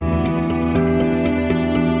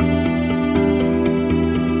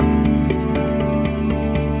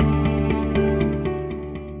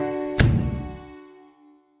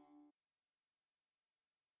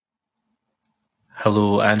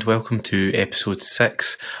Hello and welcome to episode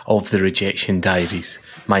 6 of the Rejection Diaries.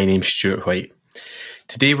 My name's Stuart White.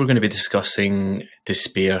 Today we're going to be discussing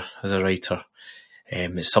despair as a writer.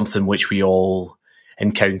 It's something which we all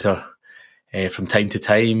encounter from time to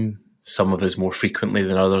time, some of us more frequently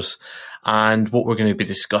than others. And what we're going to be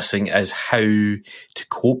discussing is how to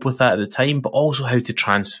cope with that at the time, but also how to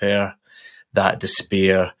transfer that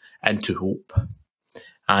despair into hope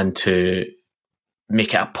and to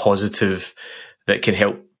make it a positive that can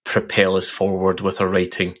help propel us forward with our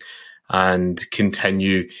writing and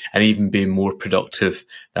continue and even be more productive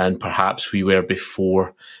than perhaps we were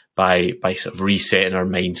before by sort of resetting our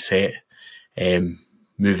mindset,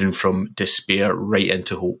 moving from despair right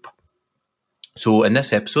into hope. So in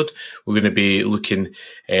this episode, we're going to be looking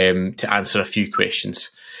to answer a few questions.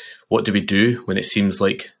 What do we do when it seems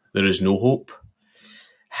like there is no hope?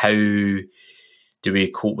 How do we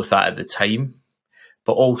cope with that at the time?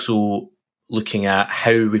 But also looking at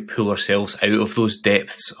how we pull ourselves out of those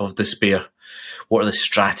depths of despair. What are the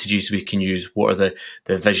strategies we can use? What are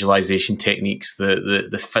the visualization techniques,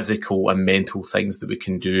 the physical and mental things that we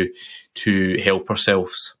can do to help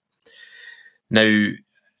ourselves? Now,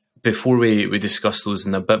 before we discuss those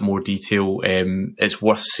in a bit more detail, it's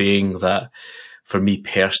worth saying that for me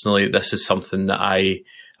personally, this is something that I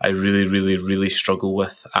really, really, really struggle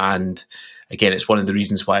with. And again, it's one of the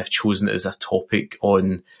reasons why I've chosen it as a topic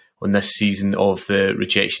on this season of the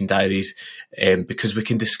Rejection Diaries, because we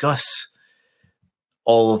can discuss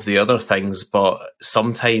all of the other things, but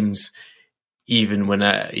sometimes even when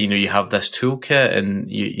you have this toolkit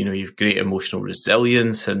and you've great emotional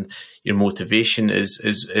resilience and your motivation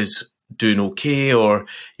is doing okay, or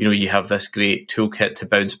you have this great toolkit to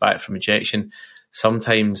bounce back from rejection,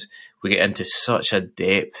 sometimes we get into such a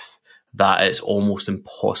depth that it's almost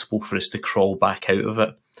impossible for us to crawl back out of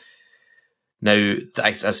it. Now,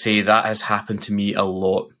 as I say, that has happened to me a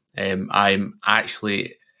lot. I'm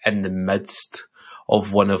actually in the midst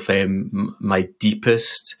of one of my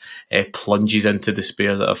deepest plunges into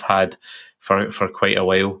despair that I've had for quite a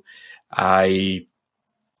while. I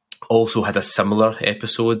also had a similar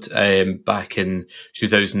episode back in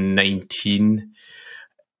 2019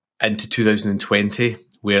 into 2020,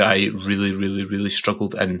 where I really, really, really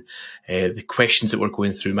struggled. And the questions that were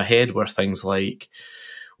going through my head were things like,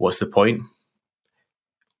 what's the point?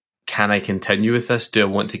 Can I continue with this? Do I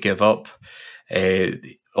want to give up?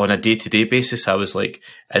 On a day-to-day basis, I was like,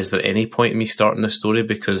 is there any point in me starting this story?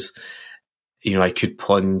 Because, I could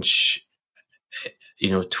plunge,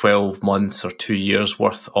 12 months or 2 years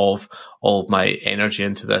worth of all of my energy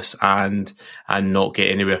into this and not get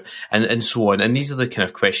anywhere, and so on. And these are the kind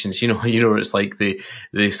of questions, it's like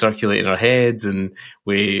they circulate in our heads and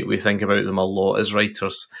we think about them a lot as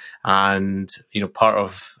writers. And, part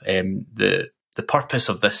of the purpose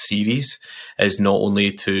of this series is not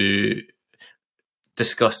only to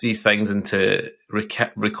discuss these things and to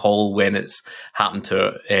recall when it's happened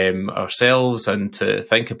to ourselves and to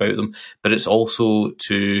think about them, but it's also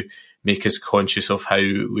to make us conscious of how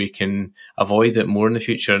we can avoid it more in the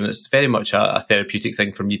future. And it's very much a therapeutic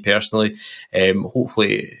thing for me personally.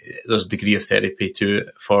 Hopefully there's a degree of therapy to it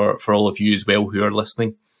for all of you as well who are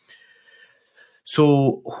listening.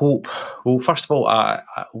 So hope. Well, first of all,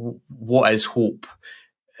 what is hope?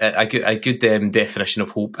 A good definition of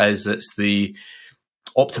hope is it's the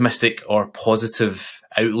optimistic or positive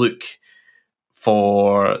outlook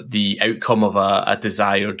for the outcome of a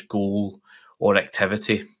desired goal or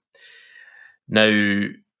activity. Now,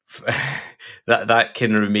 that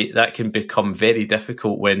can become very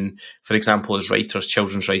difficult when, for example, as writers,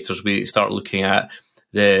 children's writers, we start looking at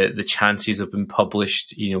the chances of being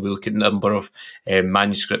published. We look at the number of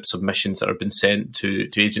manuscript submissions that have been sent to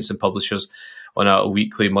agents and publishers on a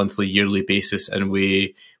weekly, monthly, yearly basis, and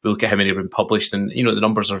we look at how many have been published, and the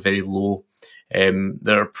numbers are very low.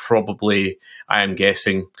 There are probably, I am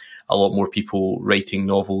guessing, a lot more people writing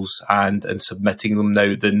novels and submitting them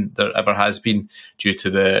now than there ever has been, due to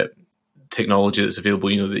the technology that's available.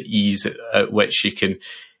 The ease at which you can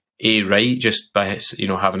write just by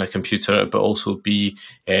having a computer, but also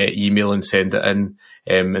email and send it in.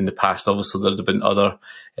 In the past, obviously, there have been other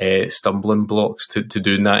stumbling blocks to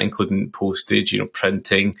doing that, including postage,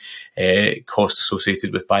 printing, cost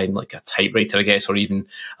associated with buying like a typewriter, I guess, or even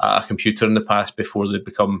a computer in the past before they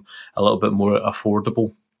become a little bit more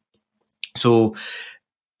affordable. So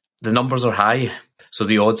the numbers are high, so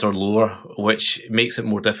the odds are lower, which makes it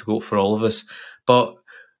more difficult for all of us. But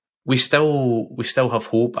we still have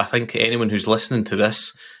hope. I think anyone who's listening to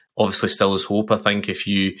this obviously still is hope. I think if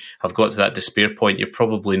you have got to that despair point, you're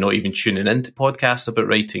probably not even tuning into podcasts about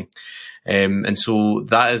writing. And so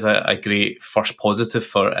that is a great first positive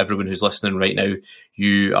for everyone who's listening right now.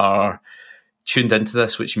 You are tuned into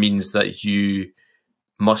this, which means that you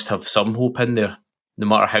must have some hope in there. No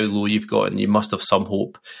matter how low you've gotten, you must have some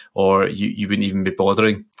hope, or you wouldn't even be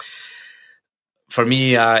bothering. For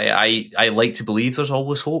me, I like to believe there's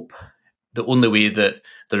always hope. The only way that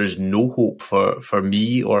there is no hope for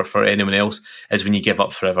me or for anyone else is when you give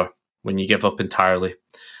up forever, when you give up entirely.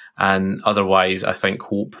 And otherwise, I think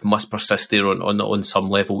hope must persist there on some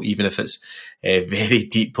level, even if it's very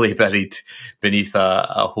deeply buried beneath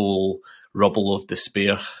a whole rubble of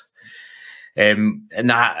despair. And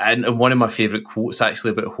one of my favourite quotes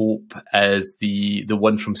actually about hope is the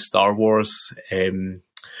one from Star Wars,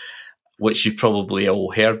 which you've probably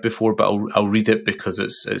all heard before, but I'll read it because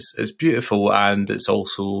it's beautiful and it's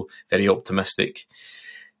also very optimistic.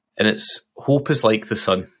 And it's, hope is like the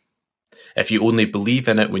sun. If you only believe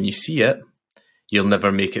in it when you see it, you'll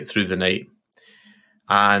never make it through the night.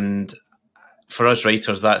 And for us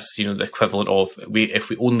writers, that's the equivalent of if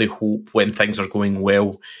we only hope when things are going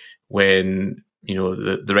well, when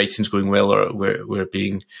the writing's going well, or we're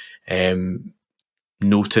being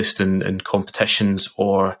noticed in competitions,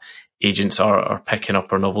 or agents are picking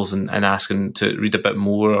up our novels and asking to read a bit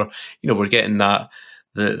more, or we're getting that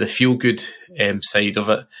the feel good side of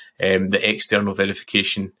it, the external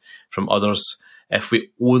verification from others. If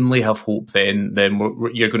we only have hope, then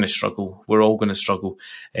you're going to struggle. We're all going to struggle,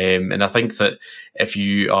 and I think that if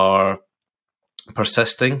you are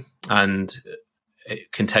persisting and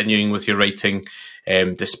continuing with your writing,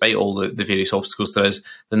 despite all the various obstacles there is,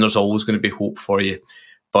 then there's always going to be hope for you.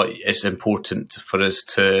 But it's important for us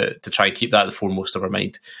to try and keep that at the foremost of our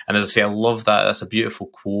mind. And as I say, I love that. That's a beautiful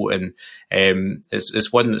quote, and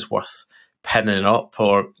it's one that's worth pinning up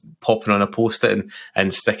or popping on a post-it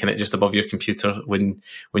and sticking it just above your computer when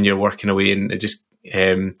you're working away. And it just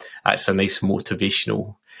that's a nice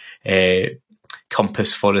motivational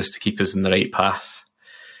compass for us to keep us in the right path.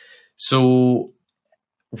 So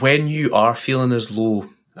when you are feeling as low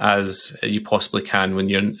as you possibly can, when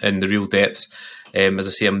you're in the real depths, as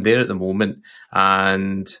I say, I'm there at the moment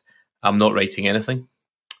and I'm not writing anything.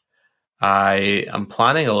 I'm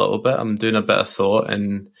planning a little bit. I'm doing a bit of thought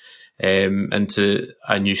into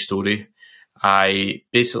a new story. I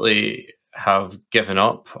basically have given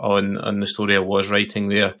up on the story I was writing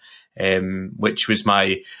there, which was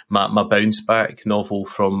my bounce back novel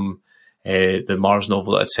from the Mars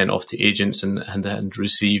novel that I'd sent off to agents and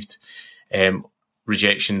received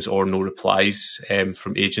rejections or no replies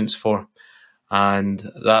from agents for. And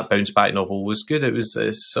that bounce back novel was good. It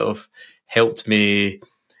sort of helped me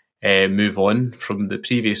move on from the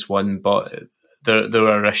previous one, but there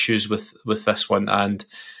are issues with this one, and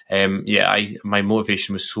my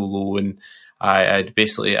motivation was so low, and I'd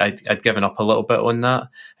given up a little bit on that,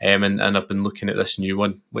 and I've been looking at this new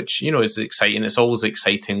one, which is exciting. It's always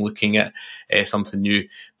exciting looking at something new,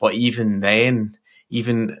 but even then,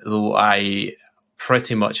 even though I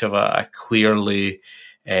pretty much have a clearly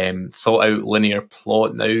thought out linear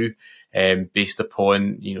plot now, based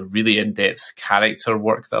upon really in-depth character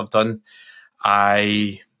work that I've done,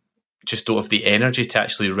 I just don't have the energy to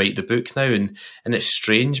actually write the book now, and it's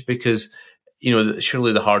strange because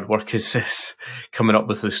surely the hard work is coming up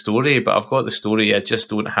with the story, but I've got the story. I just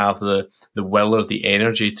don't have the will or the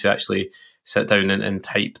energy to actually sit down and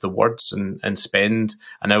type the words and spend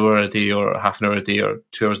an hour a day or half an hour a day or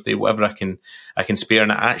 2 hours a day, whatever I can spare.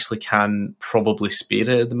 And I actually can probably spare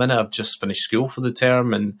it at the minute. I've just finished school for the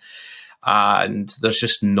term, and there's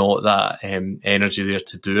just not that energy there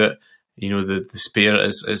to do it. The despair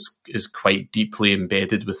is quite deeply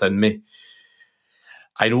embedded within me.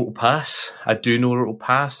 I know it'll pass. I do know it'll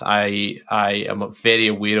pass. I am very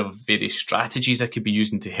aware of various strategies I could be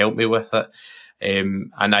using to help me with it.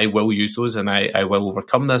 And I will use those, and I will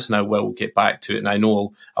overcome this, and I will get back to it. And I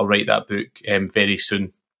know I'll write that book very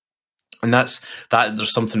soon. And that's that.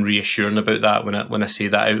 There's something reassuring about that when I say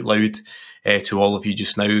that out loud to all of you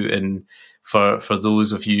just now. And for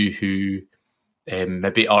those of you who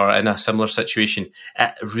maybe are in a similar situation,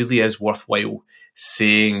 it really is worthwhile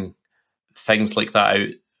saying things like that out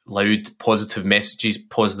loud, positive messages,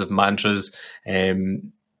 positive mantras,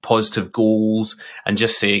 positive goals, and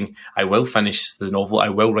just saying, I will finish the novel, I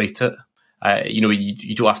will write it.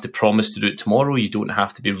 You don't have to promise to do it tomorrow. You don't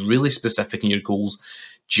have to be really specific in your goals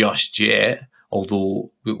just yet,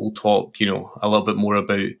 although we'll talk, a little bit more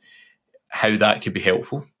about how that could be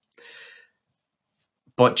helpful.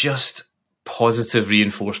 But just positive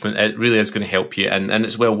reinforcement, it really is going to help you, and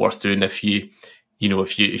it's well worth doing if you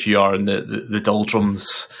if you are in the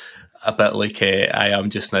doldrums a bit like I am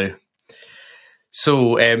just now.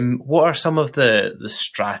 So what are some of the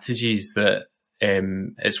strategies that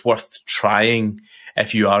it's worth trying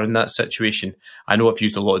if you are in that situation? I know I've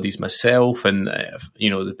used a lot of these myself, and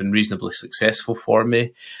they've been reasonably successful for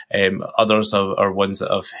me. Others are ones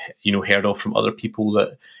that I've heard of from other people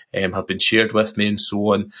that have been shared with me, and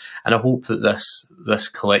so on. And I hope that this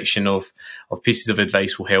collection of pieces of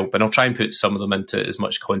advice will help, and I'll try and put some of them into as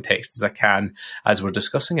much context as I can as we're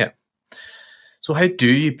discussing it. So how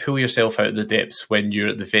do you pull yourself out of the depths when you're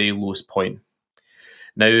at the very lowest point?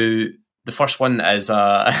 Now, the first one is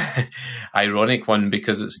a ironic one,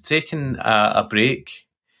 because it's taken a break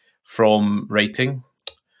from writing,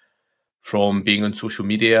 from being on social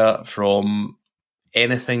media, from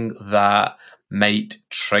anything that might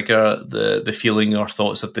trigger the feeling or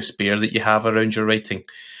thoughts of despair that you have around your writing.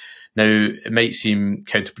 Now, it might seem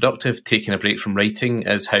counterproductive. Taking a break from writing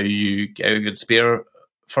is how you get out of despair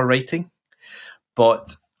for writing.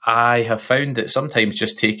 But I have found that sometimes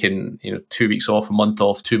just taking 2 weeks off, a month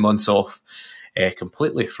off, 2 months off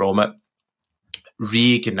completely from it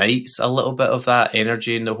reignites a little bit of that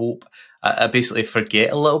energy and the hope. I basically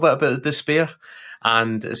forget a little bit about the despair.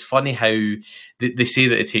 And it's funny how they say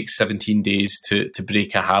that it takes 17 days to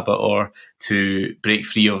break a habit or to break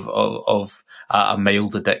free of a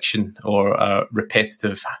mild addiction or a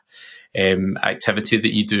repetitive activity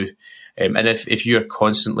that you do. And if you're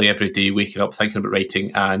constantly every day waking up thinking about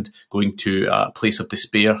writing and going to a place of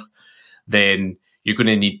despair, then you're going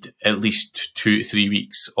to need at least 2 to 3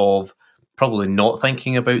 weeks of probably not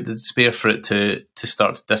thinking about the despair for it to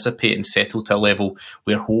start to dissipate and settle to a level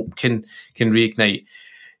where hope can reignite.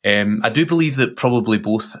 I do believe that probably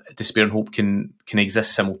both despair and hope can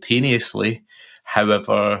exist simultaneously.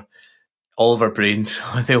 However, all of our brains,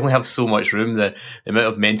 they only have so much room. The amount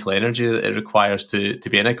of mental energy that it requires to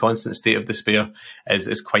be in a constant state of despair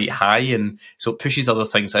is quite high, and so it pushes other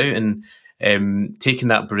things out. And taking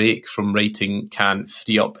that break from writing can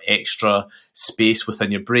free up extra space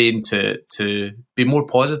within your brain to be more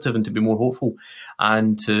positive and to be more hopeful,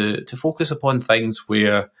 and to focus upon things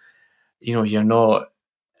where you're not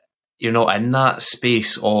in that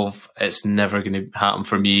space of it's never going to happen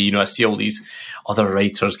for me. I see all these other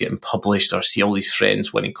writers getting published, or see all these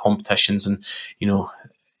friends winning competitions, and you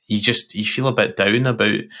feel a bit down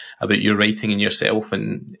about your writing and yourself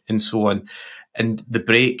and so on. And the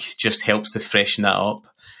break just helps to freshen that up.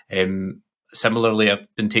 Similarly,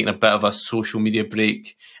 I've been taking a bit of a social media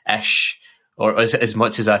break-ish, or as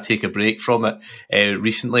much as I take a break from it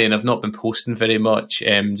recently, and I've not been posting very much,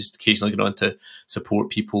 just occasionally going on to support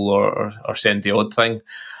people or send the odd thing.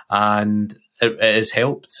 And it has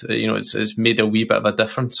helped. It's made a wee bit of a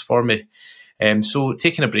difference for me. So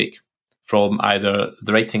taking a break from either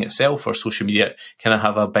the writing itself or social media can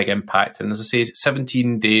have a big impact. And as I say,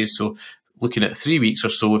 17 days, so looking at 3 weeks or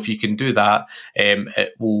so, if you can do that,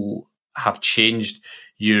 it will have changed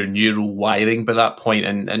your neural wiring by that point,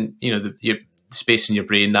 and your space in your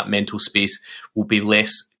brain, that mental space, will be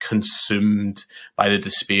less consumed by the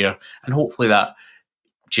despair, and hopefully that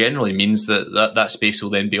generally means that space will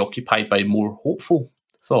then be occupied by more hopeful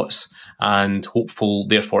thoughts and hopeful,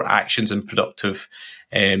 therefore, actions and productive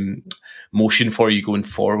motion for you going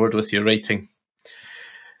forward with your writing.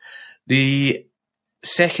 The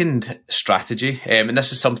second strategy, and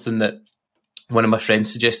this is something that one of my friends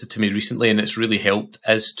suggested to me recently, and it's really helped,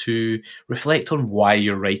 is to reflect on why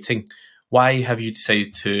you're writing. Why have you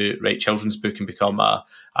decided to write children's book and become a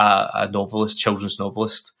novelist, children's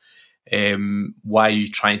novelist? Why are you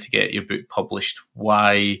trying to get your book published?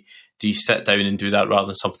 Why do you sit down and do that rather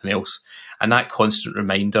than something else? And that constant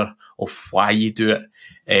reminder of why you do it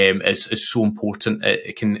is so important.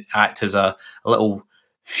 It can act as a little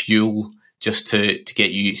fuel just to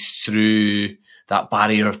get you through that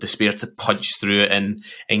barrier of despair, to punch through it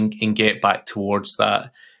and get back towards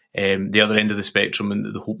that the other end of the spectrum and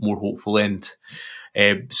the more hopeful end.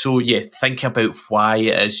 So think about why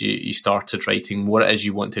it is you started writing, what it is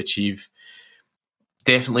you want to achieve.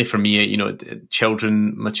 Definitely for me,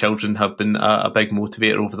 my children have been a big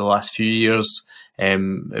motivator over the last few years.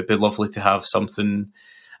 It'd be lovely to have something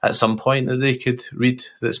at some point that they could read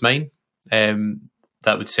that's mine.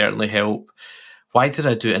 That would certainly help. Why did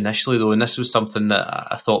I do it initially, though? And this was something that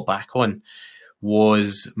I thought back on,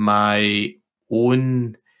 was my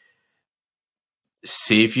own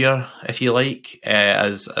saviour, if you like,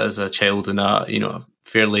 as a child in a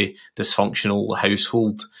fairly dysfunctional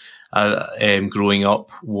household. Growing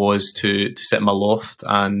up, was to sit in my loft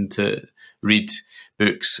and to read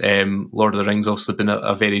books. Lord of the Rings also been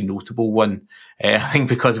a very notable one. I think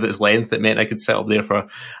because of its length, it meant I could sit up there for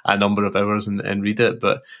a number of hours and read it.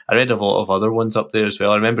 But I read a lot of other ones up there as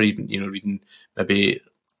well. I remember even reading maybe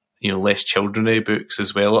less childrenly books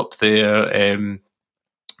as well up there.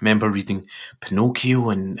 Remember reading Pinocchio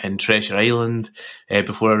and Treasure Island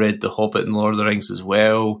before I read The Hobbit and Lord of the Rings as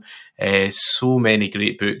well. So many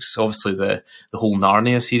great books. Obviously, the whole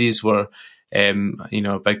Narnia series were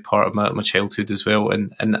a big part of my childhood as well.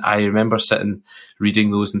 And I remember sitting reading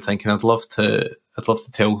those and thinking I'd love to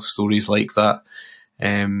tell stories like that.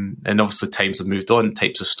 And obviously times have moved on.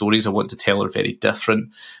 Types of stories I want to tell are very different.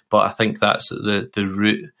 But I think that's the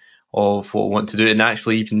root of what I want to do. And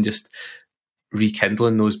actually even just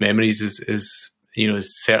rekindling those memories is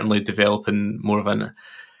certainly developing more of an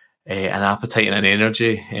appetite and an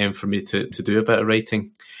energy for me to do a bit of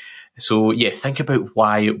writing. So yeah, think about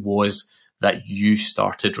why it was that you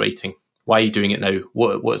started writing. Why are you doing it now?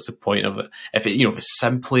 What's the point of it? If it's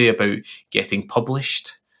simply about getting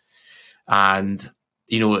published, and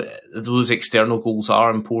those external goals are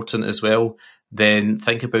important as well, then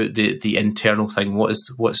think about the internal thing.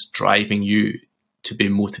 What's driving you to be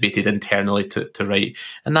motivated internally to write?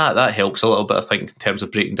 And that helps a little bit, I think, in terms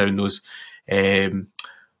of breaking down those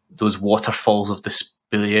waterfalls of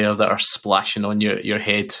despair that are splashing on your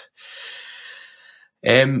head.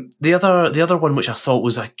 The other one, which I thought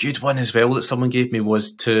was a good one as well, that someone gave me,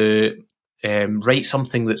 was to write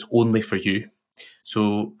something that's only for you.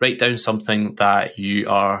 So write down something that you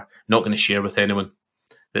are not going to share with anyone,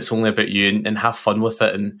 that's only about you, and have fun with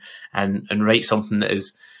it, and write something that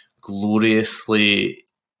is gloriously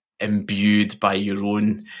imbued by your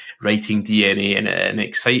own writing DNA, and it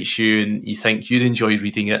excites you, and you think you'd enjoy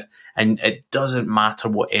reading it, and it doesn't matter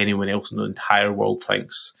what anyone else in the entire world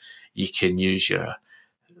thinks. You can use your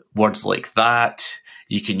words like that.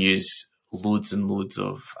 You can use loads and loads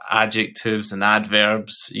of adjectives and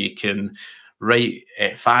adverbs. You can write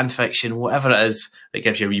fan fiction, whatever it is that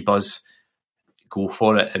gives you a wee buzz. Go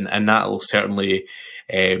for it, and that will certainly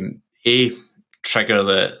trigger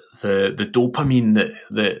the dopamine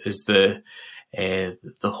that is the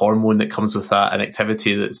hormone that comes with that, an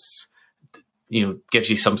activity that's gives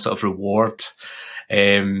you some sort of reward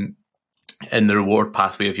in the reward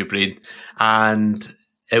pathway of your brain, and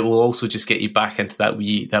it will also just get you back into that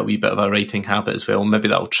wee bit of a writing habit as well. Maybe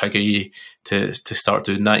that will trigger you to start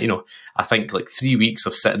doing that. I think like 3 weeks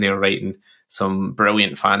of sitting there writing some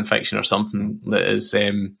brilliant fan fiction or something that is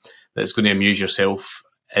that's going to amuse yourself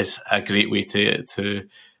is a great way to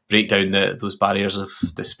break down those barriers of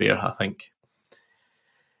despair, I think.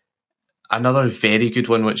 Another very good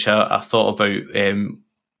one, which I thought about,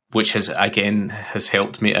 which has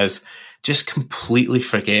helped me, is just completely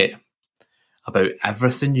forget about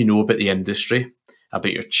everything you know about the industry,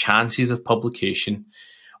 about your chances of publication,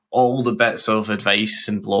 all the bits of advice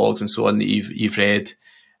and blogs and so on that you've read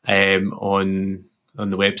on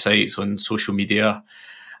the websites, on social media,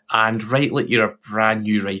 and write like you're a brand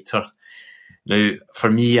new writer. Now,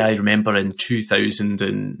 for me, I remember in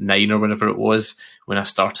 2009 or whenever it was, when I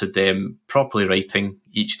started properly writing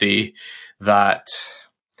each day, that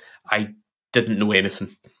I didn't know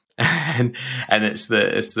anything. and it's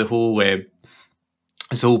the whole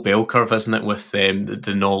bell curve, isn't it, with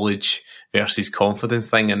the knowledge versus confidence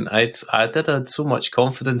thing. And I had so much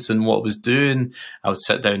confidence in what I was doing. I would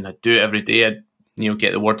sit down, I'd do it every day, I'd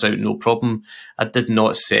get the words out, no problem. I did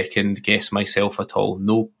not second guess myself at all,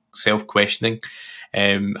 no self-questioning,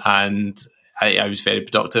 and I was very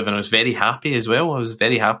productive, and I was very happy as well. I was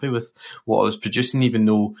very happy with what I was producing, even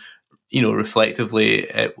though reflectively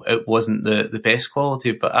it wasn't the best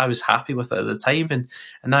quality, but I was happy with it at the time,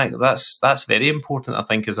 and that's very important, I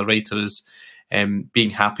think, as a writer, is being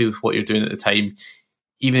happy with what you're doing at the time,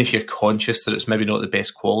 even if you're conscious that it's maybe not the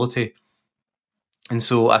best quality. And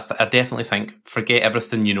so I definitely think forget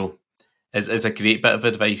everything you know is a great bit of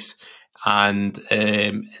advice. And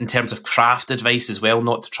in terms of craft advice as well,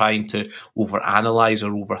 not trying to overanalyze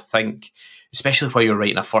or overthink, especially while you're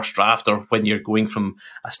writing a first draft, or when you're going from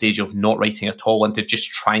a stage of not writing at all into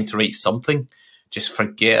just trying to write something. Just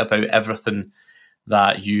forget about everything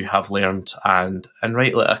that you have learned and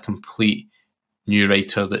write like a complete new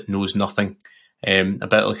writer that knows nothing. A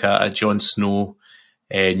bit like a Jon Snow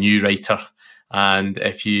new writer. And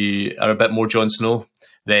if you are a bit more Jon Snow,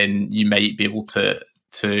 then you might be able to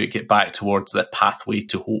get back towards the pathway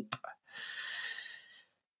to hope.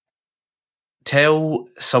 Tell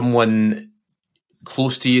someone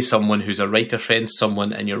close to you, someone who's a writer friend,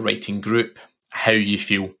 someone in your writing group, how you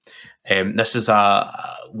feel. This is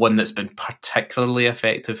one that's been particularly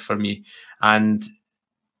effective for me. And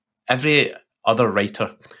every other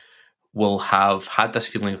writer will have had this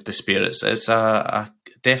feeling of despair. It's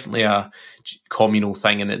definitely a communal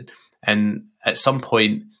thing, and at some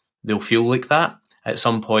point they'll feel like that. At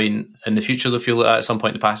some point in the future, they'll feel like that. At some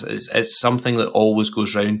point in the past, it's something that always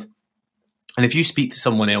goes round. And if you speak to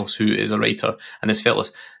someone else who is a writer and has felt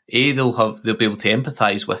this, A, they'll be able to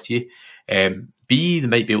empathise with you. B, they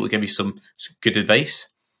might be able to give you some good advice.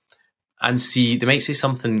 And C, they might say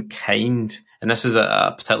something kind. And this is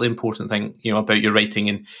a particularly important thing, about your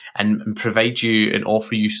writing, and provide you and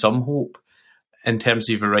offer you some hope in terms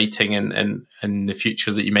of your writing and the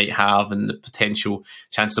future that you might have and the potential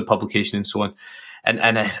chances of publication and so on.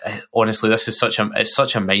 And honestly, this is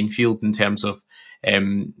such a minefield in terms of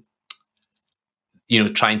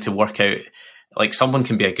trying to work out, like, someone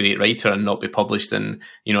can be a great writer and not be published, and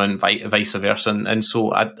vice versa. And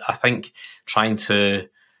so I think trying to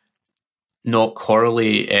not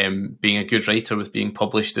correlate being a good writer with being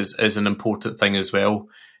published is an important thing as well.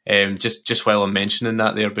 Just while I'm mentioning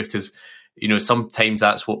that there, because sometimes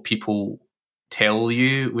that's what people tell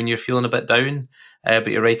you when you're feeling a bit down about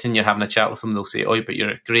your writing. You're having a chat with them, they'll say, "Oh, but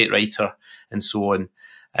you're a great writer," and so on,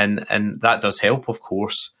 and that does help, of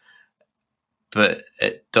course. But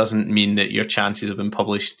it doesn't mean that your chances of being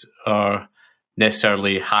published are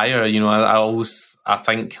necessarily higher. I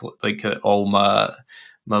think, like, all my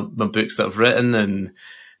books that I've written, and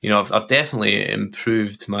I've definitely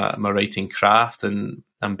improved my writing craft, and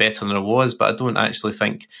I'm better than I was. But I don't actually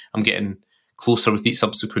think I'm getting closer with each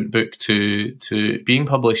subsequent book to being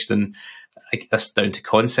published, and that's down to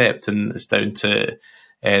concept, and it's down to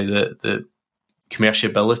the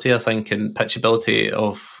commerciability, I think, and pitchability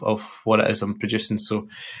of what it is I'm producing. So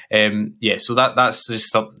so that's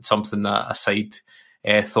just something, that aside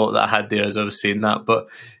thought that I had there as I was saying that. But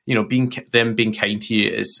being kind to you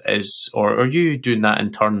is or you doing that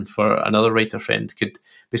in turn for another writer friend could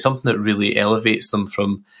be something that really elevates them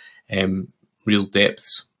from real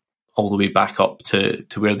depths all the way back up to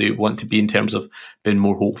where they want to be in terms of being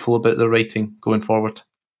more hopeful about their writing going forward.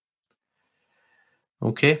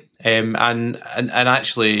 Okay, and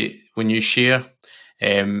actually, when you share,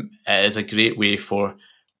 it is a great way for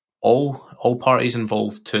all parties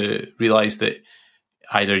involved to realise that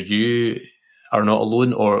either you are not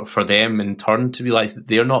alone, or for them in turn to realise that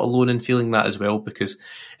they're not alone in feeling that as well, because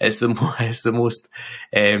it's the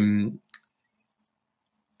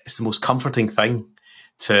most comforting thing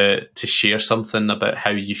to share something about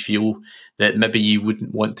how you feel that maybe you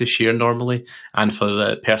wouldn't want to share normally, and for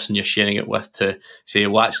the person you're sharing it with to say,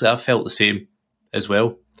 "Well, actually, I've felt the same as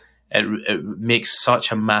well." It makes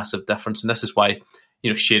such a massive difference, and this is why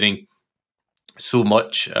sharing so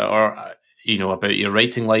much, or about your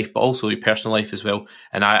writing life, but also your personal life as well.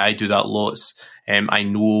 And I do that lots. I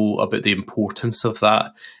know about the importance of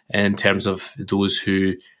that in terms of those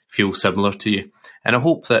who feel similar to you, and I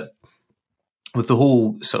hope that with the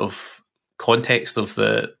whole sort of context of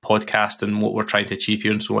the podcast and what we're trying to achieve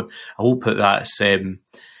here and so on, I hope that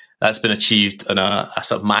that's been achieved on a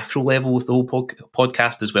sort of macro level with the whole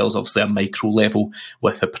podcast, as well as obviously a micro level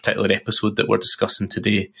with a particular episode that we're discussing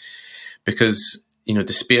today. Because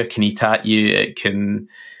despair can eat at you. It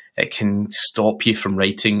can stop you from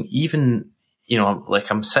writing. Even like,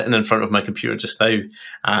 I'm sitting in front of my computer just now,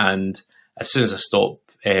 and as soon as I stop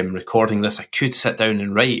recording this, I could sit down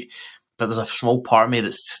and write. But there's a small part of me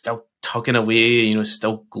that's still tugging away,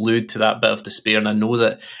 still glued to that bit of despair. And I know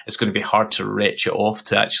that it's going to be hard to retch it off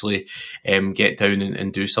to actually get down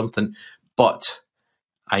and do something. But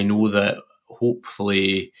I know that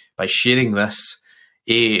hopefully by sharing this,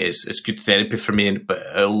 it's good therapy for me, but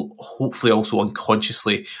it'll hopefully also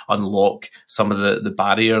unconsciously unlock some of the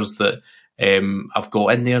barriers that I've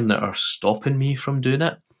got in there and that are stopping me from doing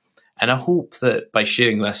it. And I hope that by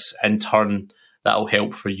sharing this, in turn, that'll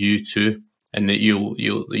help for you too, and that you'll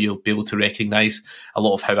be able to recognise a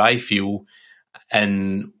lot of how I feel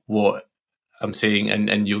in what I'm saying,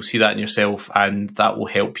 and you'll see that in yourself, and that will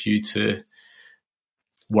help you to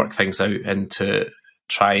work things out and to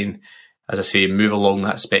try and, as I say, move along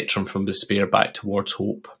that spectrum from despair back towards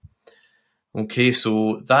hope. Okay,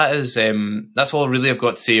 so that's all really I've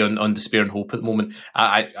got to say on despair and hope at the moment.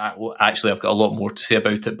 I've got a lot more to say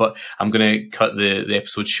about it, but I'm going to cut the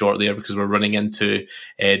episode short there because we're running into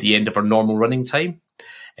the end of our normal running time.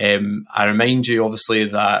 I remind you, obviously,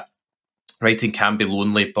 that writing can be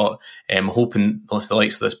lonely, but I'm hoping with the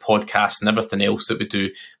likes of this podcast and everything else that we do,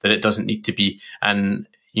 that it doesn't need to be. And,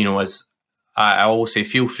 as I always say,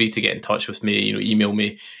 feel free to get in touch with me, email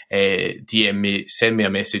me, DM me, send me a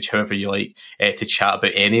message, however you like, to chat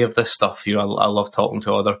about any of this stuff. I love talking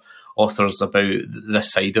to other authors about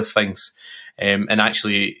this side of things. And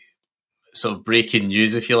actually, sort of breaking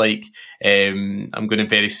news, if you like. I'm going to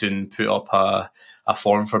very soon put up a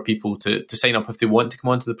form for people to sign up if they want to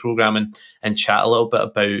come onto the programme and chat a little bit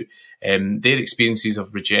about their experiences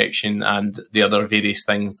of rejection and the other various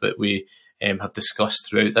things that we have discussed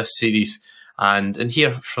throughout this series, and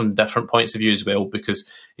hear from different points of view as well, because,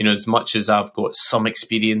 you know, as much as I've got some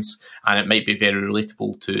experience and it might be very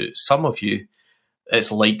relatable to some of you,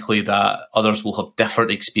 it's likely that others will have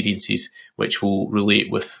different experiences which will relate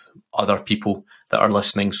with other people that are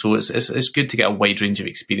listening. So it's good to get a wide range of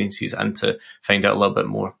experiences and to find out a little bit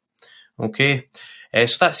more. Okay,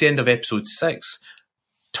 so that's the end of episode 6,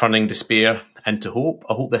 Turning Despair into Hope.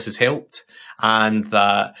 I hope this has helped and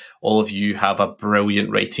that all of you have a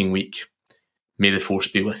brilliant writing week. May the force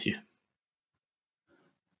be with you.